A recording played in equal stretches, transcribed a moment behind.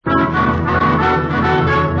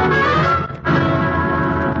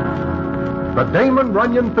the Damon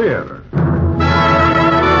Runyon Theater.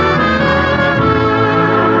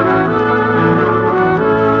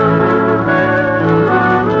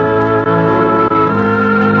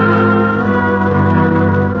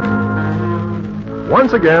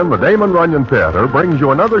 Once again, the Damon Runyon Theater brings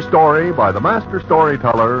you another story by the master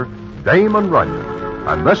storyteller, Damon Runyon.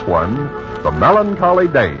 And this one, The Melancholy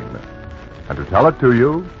Dane. And to tell it to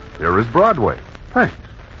you, here is Broadway. Thanks.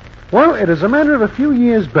 Well, it is a matter of a few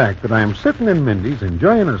years back that I am sitting in Mindy's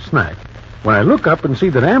enjoying a snack when I look up and see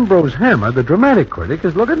that Ambrose Hammer, the dramatic critic,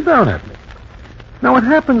 is looking down at me. Now, it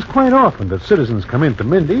happens quite often that citizens come into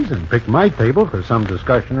Mindy's and pick my table for some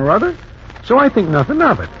discussion or other, so I think nothing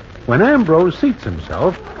of it when Ambrose seats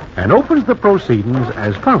himself and opens the proceedings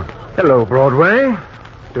as follows. Hello, Broadway.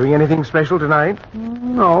 Doing anything special tonight?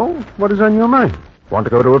 No. What is on your mind? Want to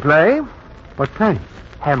go to a play? What kind?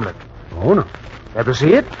 Hamlet. Oh, no. Ever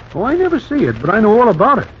see it? Oh, I never see it, but I know all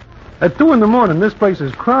about it. At 2 a.m, this place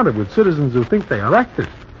is crowded with citizens who think they are actors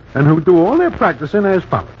and who do all their practicing as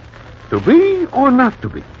follows. To be or not to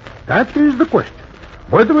be? That is the question.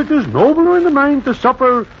 Whether it is nobler in the mind to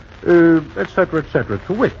suffer, etc.,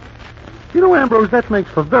 to wit. You know, Ambrose, that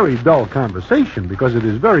makes for very dull conversation because it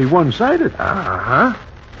is very one-sided. Uh-huh.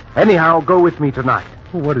 Anyhow, go with me tonight.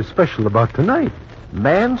 Well, what is special about tonight?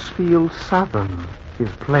 Mansfield Southern is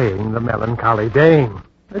playing the Melancholy Dane.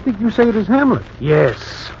 I think you say it is Hamlet.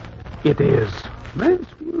 Yes, it is.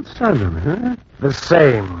 Mansfield Southern, huh? The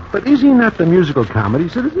same. But is he not the musical comedy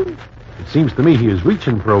citizen? It seems to me he is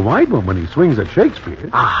reaching for a wide one when he swings at Shakespeare.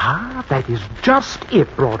 Aha, that is just it,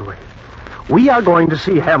 Broadway. We are going to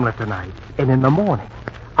see Hamlet tonight, and in the morning,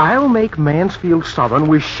 I'll make Mansfield Southern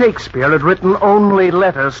wish Shakespeare had written only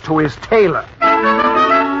letters to his tailor.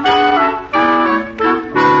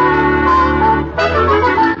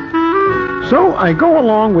 So I go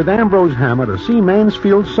along with Ambrose Hammer to see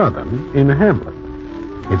Mansfield Southern in Hamlet.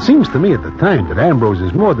 It seems to me at the time that Ambrose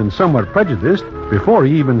is more than somewhat prejudiced before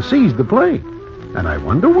he even sees the play. And I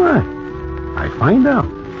wonder why. I find out.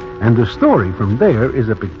 And the story from there is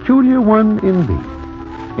a peculiar one indeed.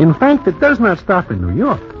 In fact, it does not stop in New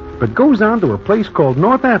York, but goes on to a place called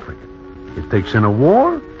North Africa. It takes in a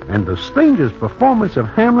war and the strangest performance of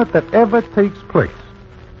Hamlet that ever takes place.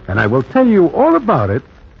 And I will tell you all about it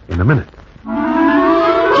in a minute.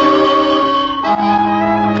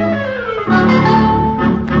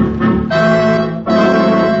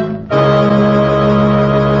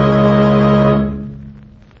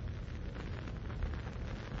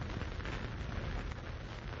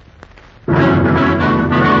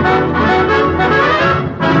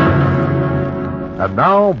 And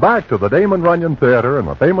now, back to the Damon Runyon Theater and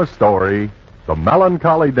the famous story, The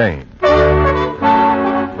Melancholy Dane.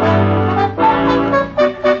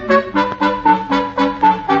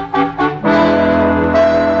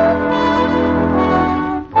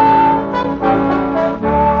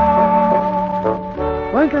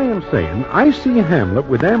 Like I am saying, I see Hamlet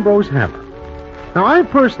with Ambrose Hammer. Now, I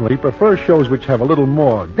personally prefer shows which have a little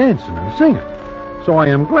more dancing and singing. So I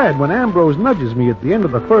am glad when Ambrose nudges me at the end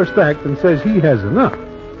of the first act and says he has enough.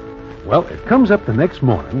 Well, it comes up the next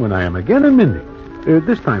morning when I am again in Mindy's,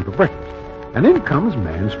 this time for breakfast. And in comes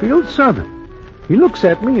Mansfield Southern. He looks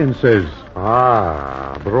at me and says,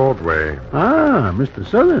 Ah, Broadway. Ah, Mr.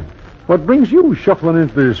 Southern, what brings you shuffling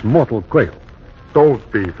into this mortal cradle?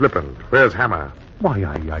 Don't be flippant. Where's Hammer? Why,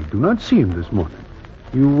 I do not see him this morning.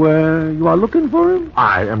 You are looking for him?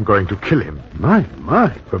 I am going to kill him. My,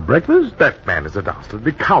 for breakfast? That man is a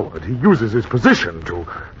dastardly coward. He uses his position to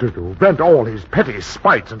vent all his petty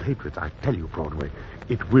spites and hatreds. I tell you, Broadway,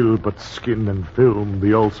 it will but skin and film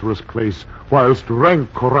the ulcerous place, whilst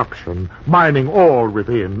rank corruption, mining all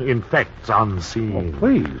within, infects unseen. Oh,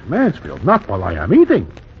 please, Mansfield, not while I am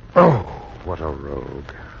eating. Oh, what a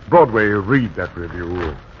rogue. Broadway, read that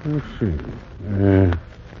review. Let's see.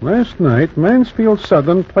 Last night, Mansfield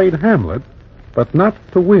Southern played Hamlet, but not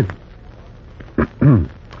to win.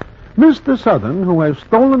 Mr. Southern, who has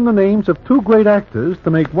stolen the names of 2 great actors to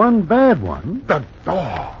make one bad one... The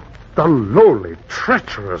dog, the lowly,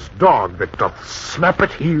 treacherous dog that doth snap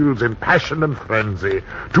at heels in passion and frenzy,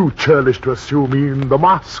 too churlish to assume e'en the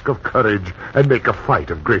mask of courage and make a fight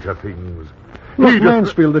of greater things. Look,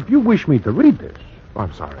 Mansfield, if you wish me to read this...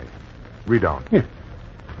 I'm sorry. Read on. Yes.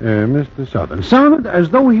 Mr. Southern sounded as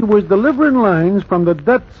though he was delivering lines from the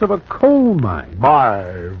depths of a coal mine.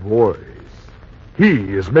 My voice.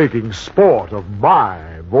 He is making sport of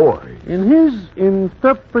my voice. In his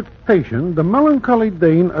interpretation, the Melancholy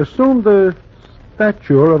Dane assumed the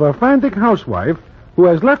stature of a frantic housewife who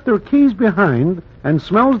has left her keys behind and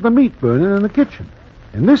smells the meat burning in the kitchen.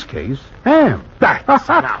 In this case, ham. That's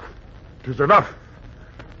enough. 'Tis enough.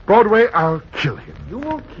 Broadway, I'll kill him.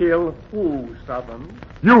 You'll kill who, Southern?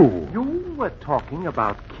 You. You were talking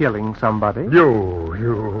about killing somebody.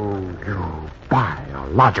 You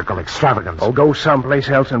biological extravagance. Oh, go someplace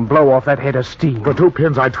else and blow off that head of steam. For 2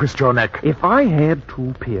 pins, I'd twist your neck. If I had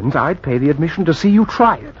 2 pins, I'd pay the admission to see you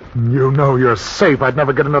try it. You know you're safe. I'd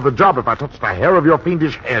never get another job if I touched a hair of your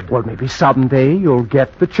fiendish head. Well, maybe someday you'll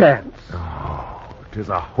get the chance. Oh, 'tis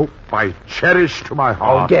a hope I cherish to my Oh,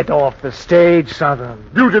 heart. get off the stage, Southern.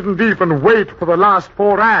 You didn't even wait for the last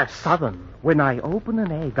 4 acts. Southern, when I open an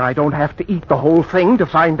egg, I don't have to eat the whole thing to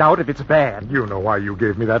find out if it's bad. You know why you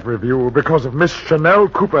gave me that review. Because of Miss Chanel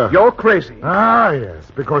Cooper. You're crazy. Ah, yes,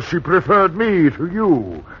 because she preferred me to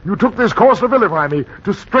you. You took this course to vilify me,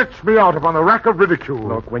 to stretch me out upon the rack of ridicule.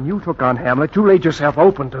 Look, when you took on Hamlet, you laid yourself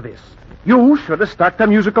open to this. You should have stuck to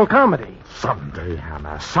musical comedy. Someday,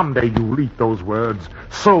 Hannah, someday you'll eat those words.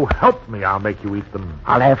 So help me, I'll make you eat them.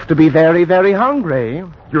 I'll have to be very, very hungry.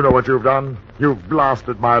 You know what you've done? You've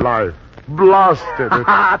blasted my life. Blasted it.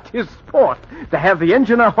 Ah, 'tis sport to have the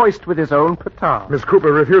engineer hoist with his own petard. Miss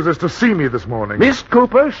Cooper refuses to see me this morning. Miss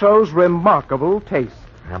Cooper shows remarkable taste.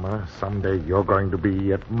 Hammer, someday you're going to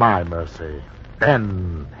be at my mercy.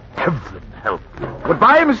 Then, heaven help you.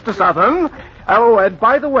 Goodbye, Mr. Southern. Oh, and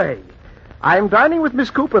by the way, I'm dining with Miss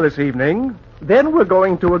Cooper this evening. Then we're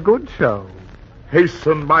going to a good show.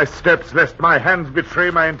 Hasten my steps, lest my hands betray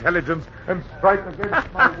my intelligence and strike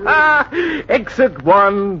against my will. Exit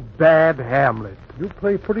 1, bad Hamlet. You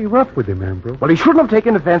play pretty rough with him, Ambrose. Well, he shouldn't have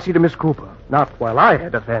taken a fancy to Miss Cooper. Not while I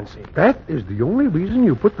had a fancy. That is the only reason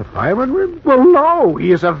you put the fire under him? Well, no,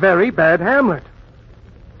 he is a very bad Hamlet.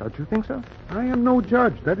 Don't you think so? I am no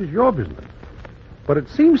judge. That is your business. But it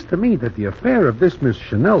seems to me that the affair of this Miss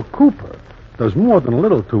Chanel Cooper does more than a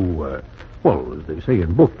little to, well, as they say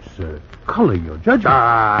in books, color your judgment.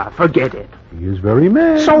 Ah, forget it. He is very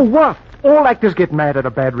mad. So what? All actors get mad at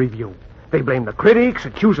a bad review. They blame the critics,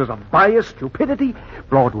 accuse us of bias, stupidity.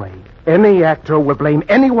 Broadway, any actor will blame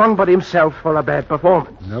anyone but himself for a bad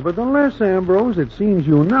performance. Nevertheless, Ambrose, it seems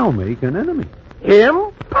you now make an enemy.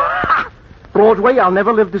 Him? Broadway, I'll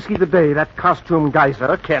never live to see the day that costume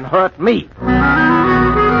geyser can hurt me.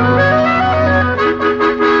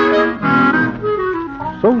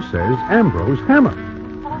 So says Ambrose Hammer.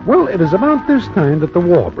 Well, it is about this time that the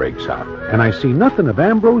war breaks out, and I see nothing of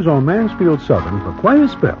Ambrose or Mansfield Southern for quite a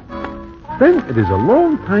spell. Then it is a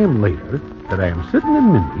long time later that I am sitting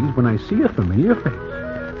in Mindy's when I see a familiar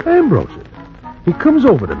face. Ambrose's. He comes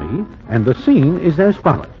over to me, and the scene is as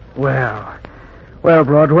follows. Well,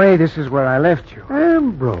 Broadway, this is where I left you.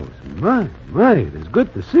 Ambrose, my, it is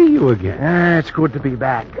good to see you again. It's good to be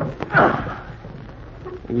back.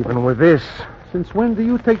 Even with this, Since when do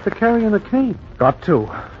you take to carrying a cane? got to.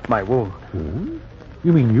 My wound. Hmm?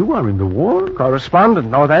 You mean you are in the war? Correspondent,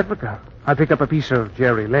 North Africa. I picked up a piece of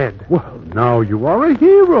Jerry lead. Well, now you are a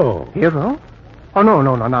hero. Hero? Oh, no,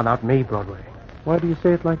 not me, Broadway. Why do you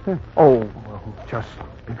say it like that? Oh, well, just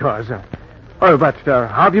because. But how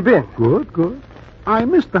have you been? Good. I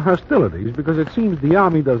missed the hostilities because it seems the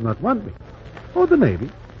Army does not want me. Or the Navy.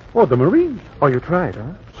 Or the Marines. Oh, you tried,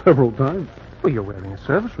 huh? Several times. Well, you're wearing a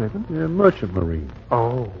service ribbon. Yeah, merchant Marine.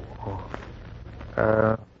 Oh.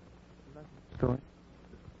 Story?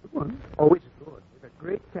 Good one. Oh, it's good. With a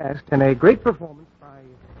great cast and a great performance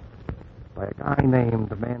by a guy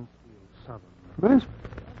named Mansfield Southern. Mansfield?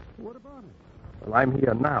 What about him? Well, I'm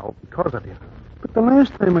here now because of him. But the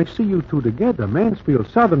last time I see you two together, Mansfield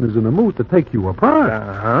Southern is in a mood to take you apart.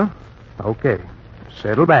 Uh-huh. Okay.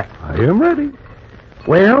 Settle back. I am ready.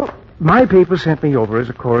 Well, my paper sent me over as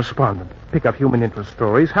a correspondent. Pick up human interest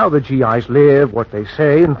stories, how the GIs live, what they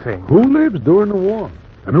say, and things. Who lives during the war?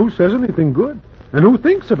 And who says anything good? And who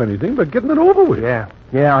thinks of anything but getting it over with?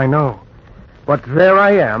 Yeah, I know. But there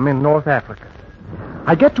I am in North Africa.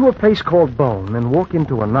 I get to a place called Bone and walk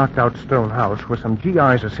into a knocked-out stone house where some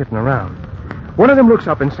GIs are sitting around. One of them looks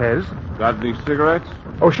up and says, Got any cigarettes?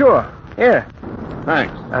 "Oh, sure. Here.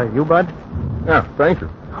 Thanks. You, bud?" Yeah, thank you.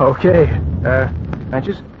 Okay.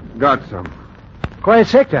 Matches? Got some. Quiet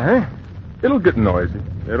sector, huh? It'll get noisy.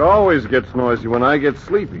 It always gets noisy when I get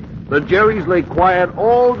sleepy. The Jerrys lay quiet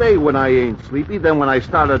all day when I ain't sleepy. Then when I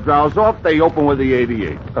start to drowse off, they open with the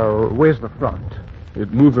 88. Oh, where's the front?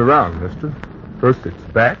 It moves around, mister. First it's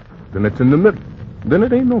back, then it's in the middle. Then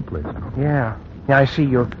it ain't no place. Yeah, I see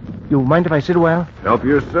you. You mind if I sit a while? Help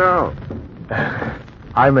yourself.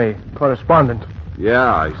 I'm a correspondent.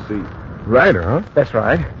 Yeah, I see. Writer, huh? That's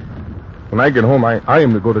right. When I get home, I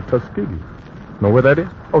am to go to Tuskegee. Know where that is?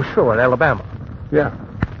 Oh, sure, Alabama. Yeah.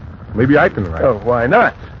 Maybe I can write. Oh, why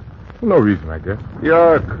not? No reason, I guess.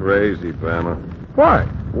 You're crazy, Bama. Why?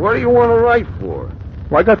 What do you want to write for?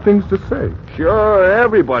 Well, I got things to say. Sure,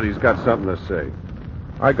 everybody's got something to say.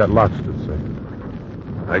 I got lots to say.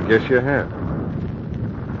 I guess you have.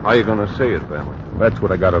 How you going to say it, Bama? That's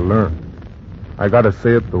what I got to learn. I got to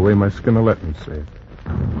say it the way my skin'll let me say it.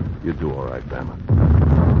 You do all right, Bama.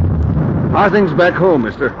 How are things back home,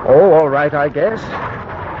 mister? Oh, all right, I guess.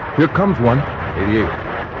 Here comes one. 88.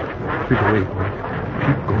 Keep away.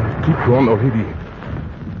 Keep going. Keep going. Oh, 88.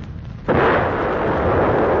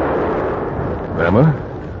 Bama,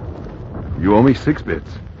 you owe me 6 bits.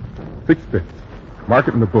 6 bits. Mark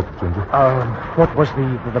it in the book, Ginger. What was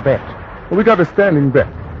the bet? Well, we got a standing bet.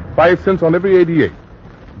 5 cents on every 88.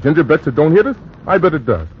 Ginger bets it don't hit us. I bet it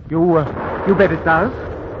does. You bet it does?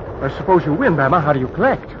 I suppose you win, Bama. How do you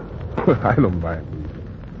collect? I don't mind losing.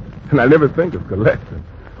 And I never think of collecting.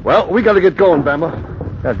 Well, we got to get going, Bama.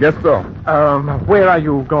 I guess so. Where are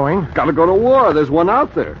you going? Got to go to war. There's one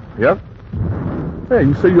out there. Yep. Hey,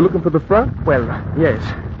 you say you're looking for the front? Well, yes.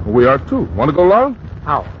 We are, too. Want to go along?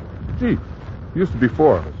 How? Gee, used to be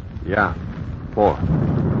 4 of us. Yeah, 4.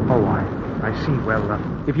 Oh, I see. Well,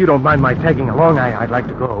 if you don't mind my tagging along, I'd like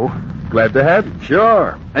to go. Glad to have you.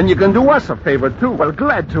 Sure. And you can do us a favor, too. Well,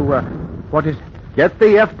 glad to, what is... Get the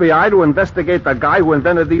FBI to investigate the guy who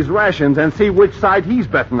invented these rations and see which side he's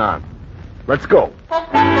betting on. Let's go.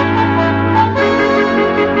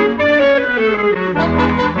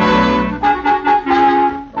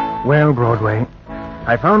 Well, Broadway,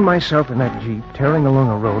 I found myself in that Jeep tearing along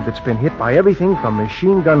a road that's been hit by everything from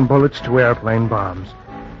machine gun bullets to airplane bombs.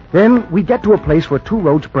 Then we get to a place where 2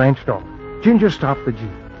 roads branched off. Ginger stopped the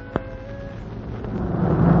Jeep.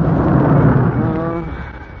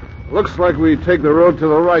 Looks like we take the road to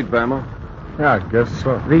the right, Bama. Yeah, I guess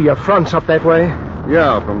so. The front's up that way?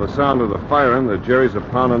 Yeah, from the sound of the firing, the Jerry's are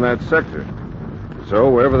pounding that sector. So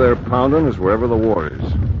wherever they're pounding is wherever the war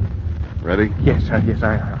is. Ready? Yes, I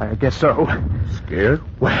guess so. Scared?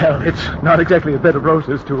 Well, it's not exactly a bed of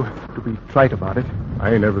roses to be trite about it.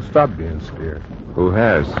 I ain't ever stopped being scared. Who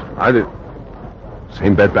has? I did.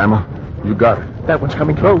 Same bet, Bama? You got it. That one's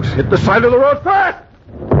coming close. Hit the side of the road fast!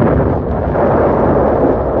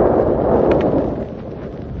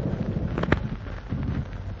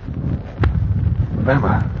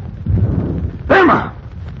 Bama. Bama!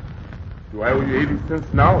 Do I owe you 80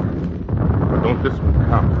 cents now? Or don't this one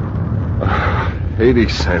count? 80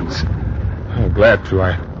 cents. I'm glad to.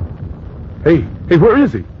 Hey, where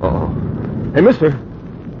is he? Oh. Hey, mister.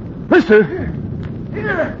 Mister!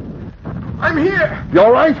 Here! I'm here! You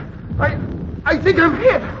all right? I think I'm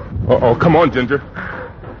hit. Oh, come on, Ginger.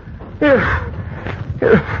 Here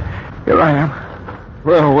I am.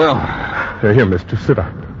 Well. Here, mister. Sit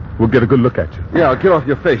down. We'll get a good look at you. Yeah, get off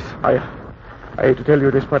your face. I hate to tell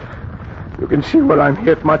you this, but you can see where I'm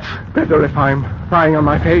hit much better if I'm lying on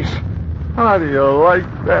my face. How do you like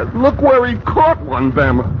that? Look where he caught one,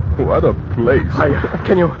 Bama. What a place.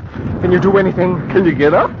 Can you do anything? Can you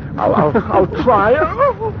get up? I'll try.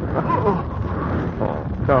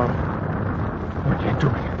 No, I can't do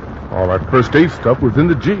it. All that first aid stuff was in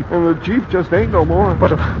the Jeep. And the Jeep just ain't no more.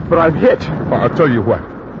 But I'm hit. Well, I'll tell you what.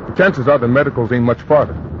 The chances are the medicals ain't much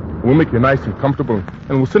farther. We'll make you nice and comfortable,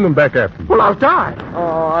 and we'll send them back after you. Well, I'll die.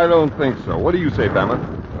 Oh, I don't think so. What do you say, Bama?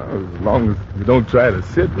 As long as you don't try to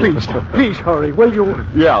sit. Please hurry, will you?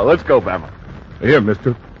 Yeah, let's go, Bama. Here,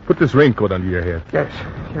 mister. Put this raincoat under your head. Yes,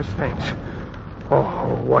 thanks.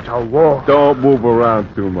 Oh, what a war. Don't move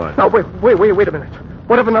around too much. Now, wait a minute.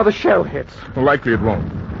 What if another shell hits? Well, likely it won't.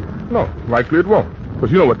 No, likely it won't.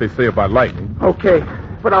 Because you know what they say about lightning. Okay,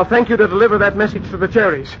 but I'll thank you to deliver that message to the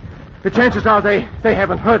Cherries. The chances are they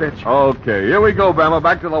haven't heard it. Okay, here we go, Bama.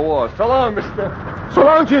 Back to the war. So long, mister. So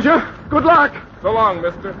long, Ginger. Good luck. So long,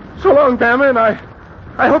 mister. So long, Bama, and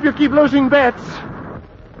I hope you keep losing bets.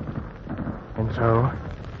 And so,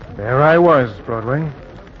 there I was, Broadway.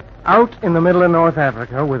 Out in the middle of North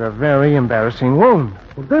Africa with a very embarrassing wound.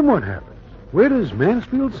 Well, then what happens? Where does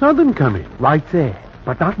Mansfield Southern come in? Right there.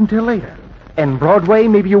 But not until later. And Broadway,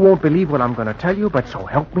 maybe you won't believe what I'm going to tell you, but so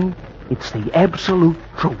help me, it's the absolute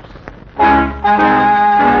truth.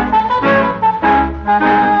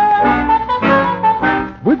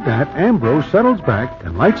 With that, Ambrose settles back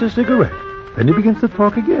and lights a cigarette. Then he begins to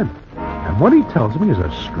talk again. And what he tells me is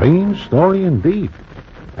a strange story indeed.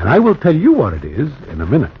 And I will tell you what it is in a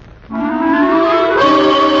minute.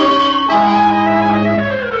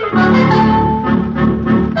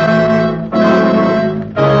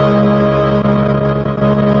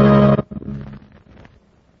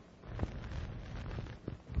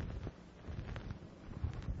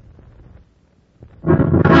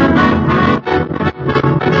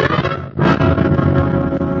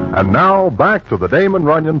 And now, back to the Damon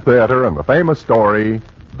Runyon Theater and the famous story,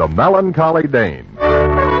 The Melancholy Dane.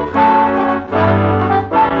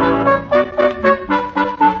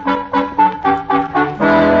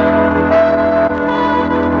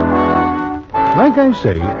 like I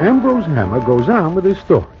say, Ambrose Hammer goes on with his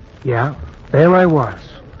story. Yeah, there I was,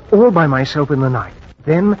 all by myself in the night.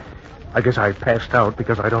 Then, I guess I passed out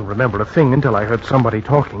because I don't remember a thing until I heard somebody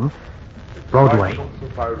talking. Broadway.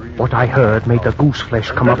 What I heard made the goose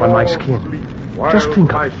flesh come up on my skin. Just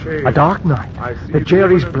think of it. A dark night. The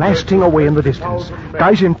Jerry's blasting away in the distance.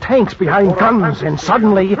 Guys in tanks behind guns, and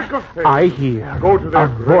suddenly I hear Go to their a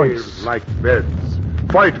graves voice. like beds.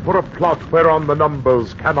 Fight for a plot whereon the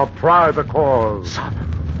numbers cannot try the cause.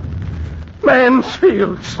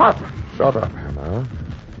 Mansfield Southern. Shut up, Hammer.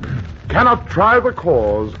 Cannot try the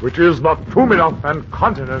cause which is not tomb enough and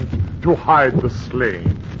continent to hide the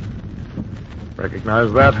slain.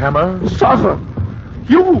 Recognize that, Hammer? Southern.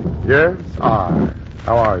 You. Yes, I.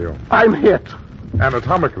 How are you? I'm hit.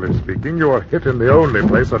 Anatomically speaking, you are hit in the only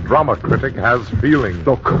place a drama critic has feeling.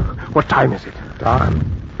 Look, what time is it? Time?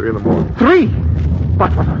 3 in the morning. 3. But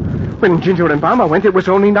when Ginger and Bama went, it was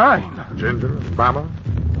only 9. Ginger, Bama,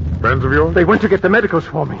 friends of yours? They went to get the medicals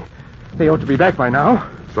for me. They ought to be back by now.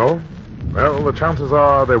 So? Well, the chances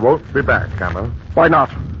are they won't be back, Hammer. Why not?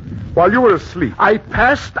 While you were asleep. I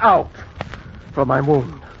passed out from my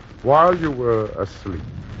wound. While you were asleep,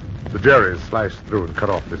 the Jerry's slashed through and cut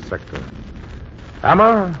off this sector.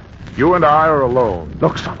 Hammer, you and I are alone.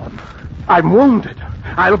 Look, Southern, I'm wounded.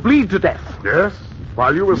 I'll bleed to death. Yes?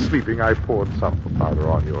 While you were sleeping, I poured sulfur powder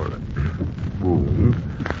on your wound.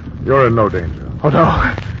 You're in no danger. Oh,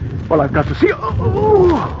 no. Well, I've got to see...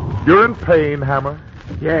 Oh. You're in pain, Hammer?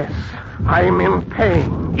 Yes, I'm in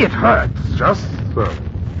pain. It hurts. Just so.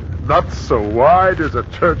 Not so wide as a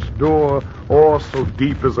church door or so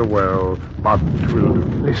deep as a well, but 'twill do.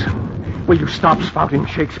 Listen, will you stop spouting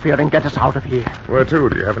Shakespeare and get us out of here? Where to?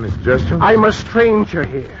 Do you have any suggestions? I'm a stranger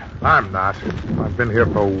here. I'm not. I've been here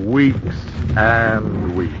for weeks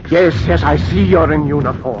and weeks. Yes, I see you're in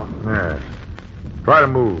uniform. Yes. Try to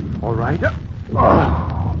move. All right.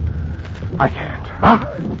 Oh, I can't. Huh?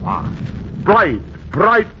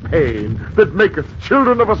 Bright pain that maketh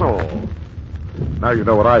children of us all. Now you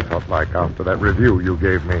know what I felt like after that review you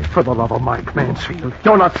gave me. For the love of Mike Mansfield,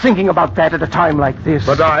 you're not thinking about that at a time like this.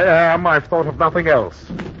 But I am. I've thought of nothing else.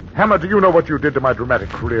 Hammer, do you know what you did to my dramatic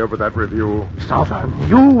career with that review? Southern,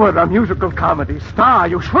 you were a musical comedy star.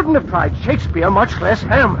 You shouldn't have tried Shakespeare, much less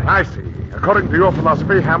Hamlet. I see. According to your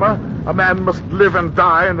philosophy, Hammer, a man must live and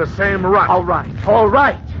die in the same rut. All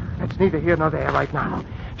right. That's neither here nor there right now.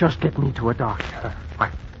 Just get me to a doctor. I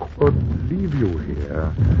could leave you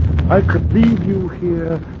here. I could leave you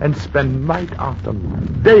here and spend night after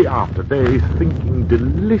night, day after day, thinking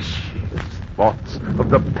delicious thoughts of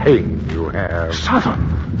the pain you have.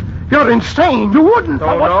 Southern, you're insane. You wouldn't.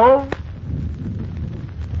 No.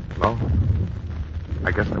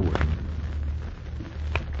 I guess I would.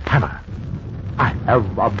 Hammer, I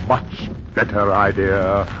have a much better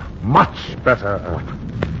idea. Much better.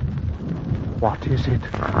 What is it?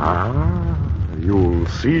 You'll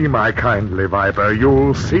see, my kindly viper.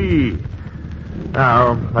 You'll see.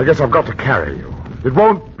 Now, I guess I've got to carry you. It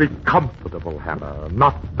won't be comfortable, Hammer.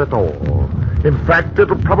 Not at all. In fact,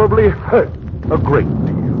 it'll probably hurt a great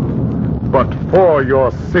deal. But for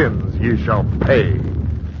your sins ye shall pay.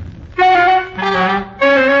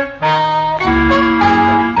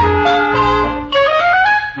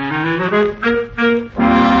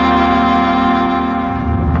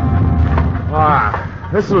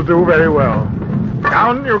 This'll do very well.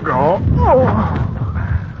 Down you go. Oh.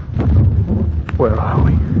 Where are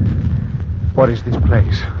we? What is this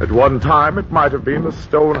place? At one time, it might have been a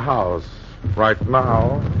stone house. Right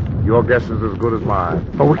now, your guess is as good as mine.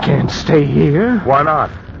 But we can't stay here. Why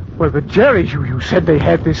not? Well, the Jerry's, you said they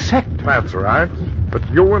had this sector. That's right. But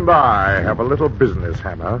you and I have a little business,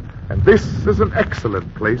 Hammer, and this is an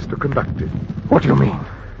excellent place to conduct it. What do you mean?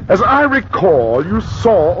 As I recall, you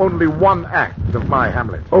saw only one act of my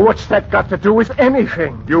Hamlet. Oh, what's that got to do with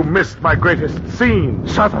anything? You missed my greatest scene.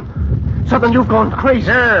 Southern, you've gone crazy.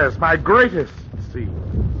 Yes, my greatest scene.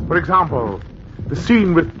 For example, the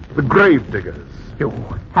scene with the gravediggers. You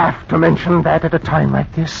have to mention that at a time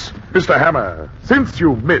like this. Mr. Hammer, since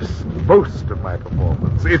you missed most of my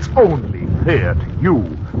performance, it's only fair to you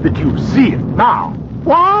that you see it now.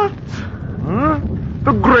 What?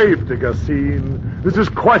 The gravedigger scene. This is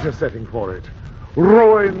quite a setting for it.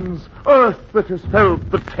 Ruins, earth that has felt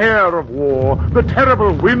the tear of war, the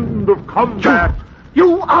terrible wind of combat.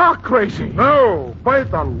 You are crazy. No, by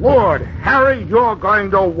the Lord, Harry, you're going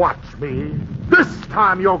to watch me. This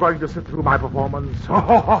time you're going to sit through my performance.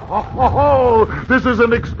 This is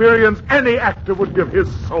an experience any actor would give his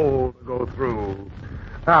soul to go through.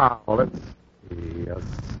 Now, let's see. A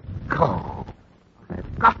skull.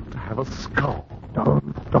 I've got to have a skull.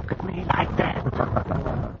 Don't look at me like that.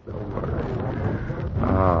 Don't worry.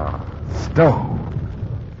 No.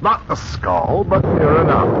 Not the skull, but near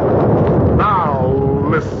enough. Now,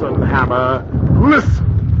 listen, Hammer. Listen.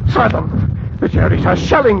 Southern, the Jerrys are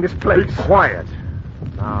shelling this place. Be quiet.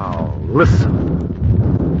 Now, listen.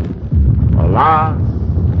 Alas,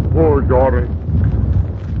 poor Yorick.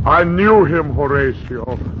 I knew him, Horatio.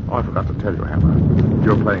 Oh, I forgot to tell you, Hammer.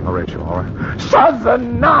 You're playing Horatio, all right?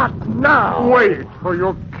 Southern, not now. Wait for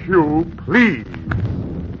your cue, please.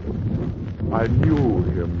 I knew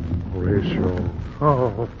him, Horatio.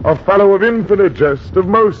 Oh, a fellow of infinite jest, of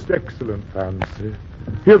most excellent fancy.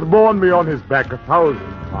 He hath borne me on his back 1,000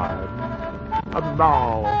 times. And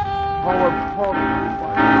now, how abhorrent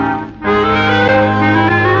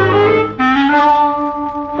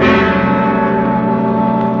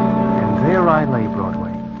And there I lay,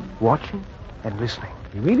 Broadway, watching and listening.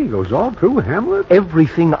 You mean he goes all through Hamlet?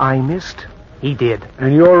 Everything I missed, he did.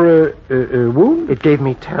 And your wound? It gave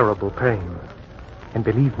me terrible pain. And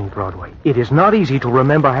believe me, Broadway, it is not easy to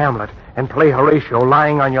remember Hamlet and play Horatio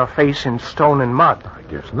lying on your face in stone and mud. I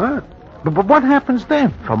guess not. But what happens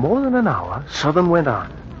then? For more than an hour, Southern went on.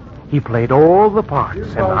 He played all the parts,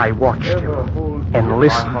 and I watched him and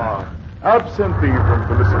listened. Absent thee from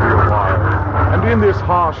felicity a while, and in this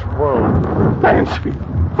harsh world. Mansfield,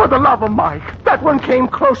 for the love of Mike, that one came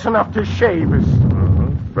close enough to shave us.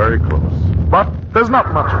 Very close. But there's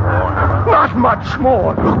not much more, Hammer. Not much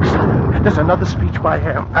more. Look, Southern, there's another speech by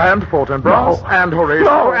him. And Fortinbras, No. and Horatio,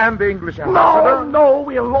 No. and the English ambassador. No,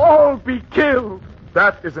 we'll all be killed.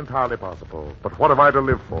 That is entirely possible. But what have I to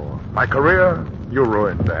live for? My career? You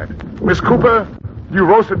ruined that. Miss Cooper, you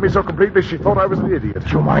roasted me so completely she thought I was an idiot.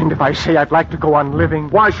 Do you mind if I say I'd like to go on living?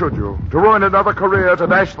 Why should you? To ruin another career, to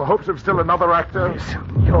dash the hopes of still another actor?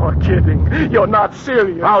 Listen, you're kidding. You're not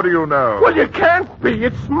serious. How do you know? Well, you can't be.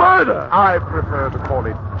 It's murder. I prefer to call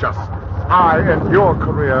it justice. I end your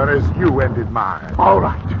career as you ended mine. All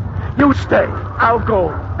right. You stay. I'll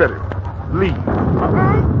go. Very well. Leave.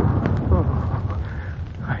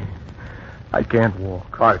 I can't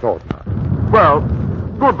walk. I thought not. Well,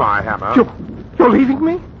 goodbye, Hammer. You're leaving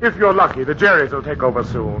me? If you're lucky, the Jerrys will take over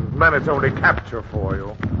soon. Then it's only capture for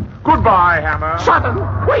you. Goodbye, Hammer. Southern,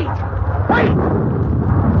 wait!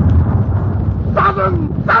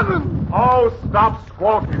 Southern! Oh, stop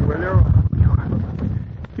squawking, will you?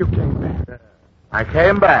 You came back. I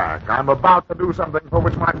came back. I'm about to do something for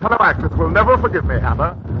which my fellow actors will never forgive me,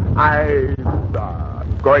 Hammer.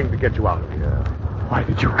 I'm going to get you out of here. Why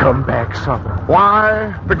did you come back, Southern?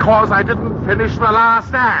 Why? Because I didn't finish the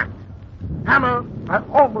last act. Hammer, I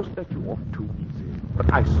almost let you off too easy.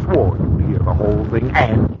 But I swore you'd hear the whole thing,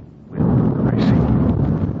 and I see.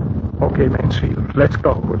 Okay, Mansfield, let's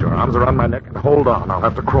go. Put your arms around my neck and hold on. I'll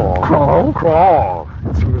have to crawl. Crawl? Crawl.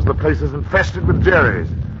 It seems the place is infested with Jerrys.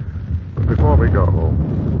 But before we go,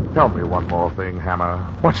 tell me one more thing, Hammer.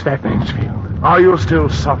 What's that, Mansfield? Are you still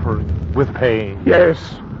suffering with pain? Yes.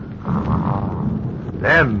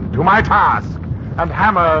 Then, to my task. And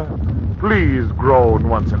Hammer, please groan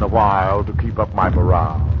once in a while to keep up my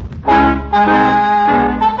morale.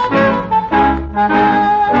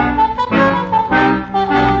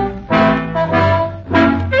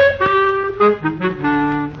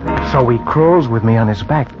 So he crawls with me on his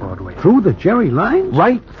back, Broadway. Through the Jerry lines?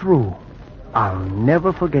 Right through. I'll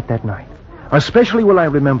never forget that night. Especially will I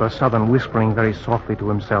remember Southern whispering very softly to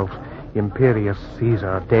himself, Imperious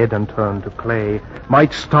Caesar, dead and turned to clay,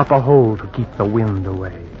 might stop a hole to keep the wind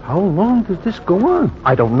away. How long does this go on?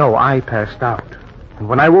 I don't know. I passed out. And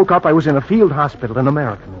when I woke up, I was in a field hospital, an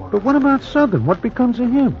American one. But what about Southern? What becomes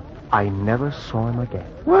of him? I never saw him again.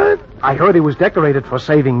 What? I heard he was decorated for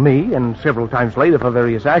saving me, and several times later for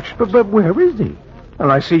various actions. But where is he?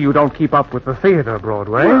 Well, I see you don't keep up with the theater,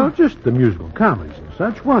 Broadway. Well, just the musical comedies and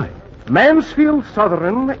such. Why? Mansfield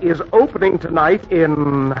Southern is opening tonight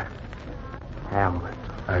in Hamlet.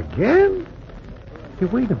 Again? Hey,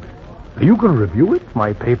 wait a minute. Are you going to review it?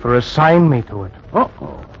 My paper assigned me to it.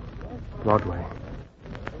 Uh-oh. Broadway.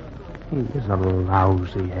 He is a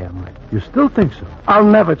lousy Hamlet. You still think so? I'll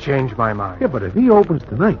never change my mind. Yeah, but if he opens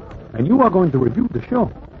tonight, and you are going to review the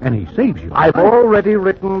show, and he saves you... I've already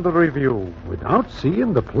written the review. Without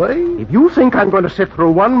seeing the play? If you think I'm going to sit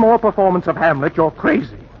through one more performance of Hamlet, you're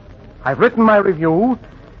crazy. I've written my review,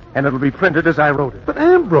 and it'll be printed as I wrote it. But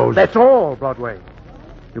Ambrose... That's all, Broadway.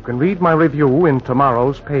 You can read my review in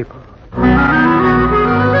tomorrow's paper.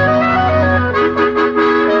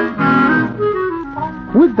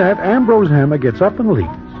 With that, Ambrose Hammer gets up and leaves,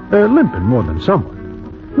 limping more than somewhat.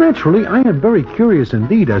 Naturally, I am very curious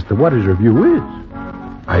indeed as to what his review is.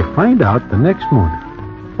 I find out the next morning.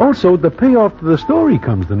 Also, the payoff to the story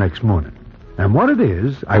comes the next morning. And what it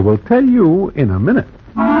is, I will tell you in a minute.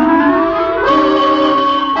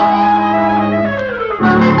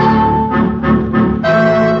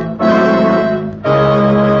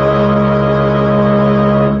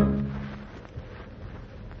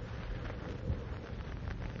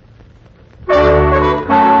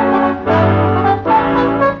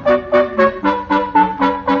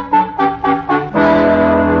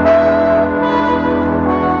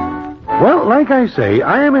 like I say,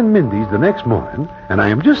 I am in Mindy's the next morning, and I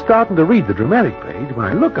am just starting to read the dramatic page when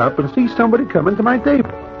I look up and see somebody coming to my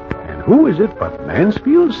table. And who is it but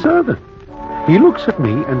Mansfield Southern? He looks at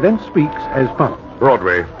me and then speaks as follows.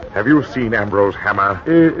 Broadway, have you seen Ambrose Hammer?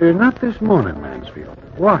 Not this morning, Mansfield.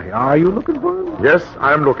 Why, are you looking for him? Yes,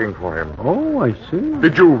 I'm looking for him. Oh, I see.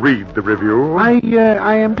 Did you read the review?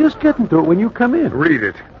 I am just getting to it when you come in. Read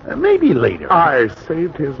it. Maybe later. I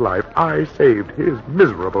saved his life. I saved his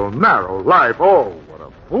miserable, narrow life. Oh, what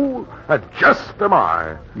a fool and just am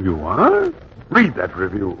I. You are? Read that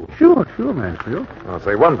review. Sure, Mansfield. I'll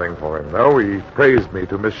say one thing for him, though. He praised me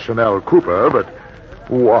to Miss Chanel Cooper, but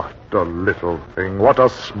what a little thing. What a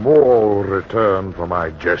small return for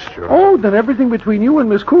my gesture. Oh, then everything between you and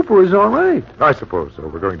Miss Cooper is all right. I suppose so.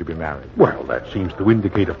 We're going to be married. Well, that seems to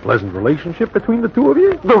indicate a pleasant relationship between the two of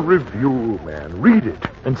you. The review, man. Read it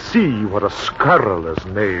and see what a scurrilous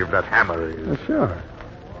knave that Hammer is. Sure.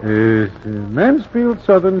 Mansfield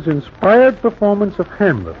Southern's inspired performance of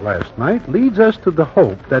Hamlet last night leads us to the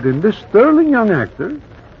hope that in this sterling young actor...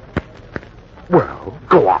 Well,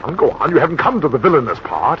 go on. You haven't come to the villainous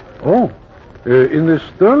part. Oh. In this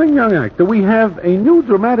sterling young actor, we have a new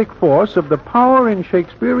dramatic force of the power in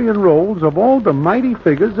Shakespearean roles of all the mighty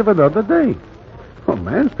figures of another day. Oh,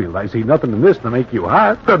 Mansfield, I see nothing in this to make you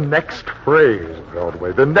hot. The next phrase,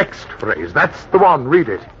 Broadway. The next phrase. That's the one. Read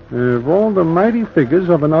it. Of all the mighty figures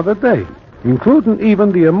of another day, including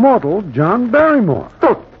even the immortal John Barrymore.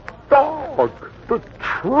 The dog. The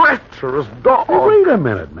treacherous dog. Hey, wait a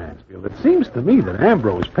minute, Mansfield. It seems to me that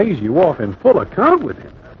Ambrose pays you off in full account with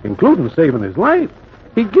him, including saving his life.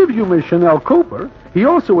 He gives you Miss Chanel Cooper. He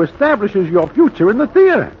also establishes your future in the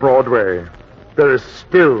theater. Broadway, there is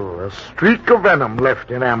still a streak of venom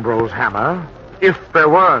left in Ambrose Hammer. If there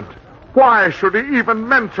weren't, why should he even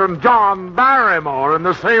mention John Barrymore in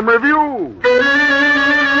the same review?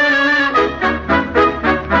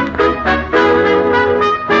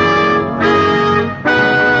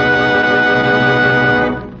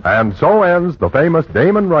 And so ends the famous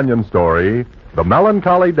Damon Runyon story, The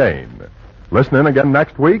Melancholy Dane. Listen in again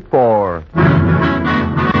next week for...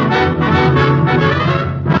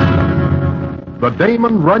 The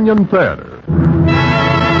Damon Runyon Theater.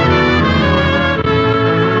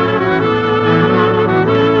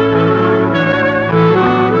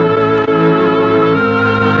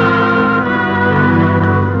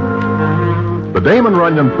 The Damon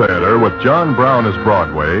Runyon Theater with John Brown as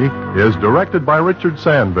Broadway is directed by Richard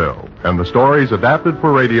Sandville, and the story is adapted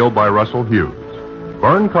for radio by Russell Hughes.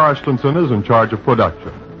 Vern Karstensen is in charge of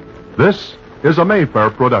production. This is a Mayfair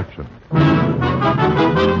production.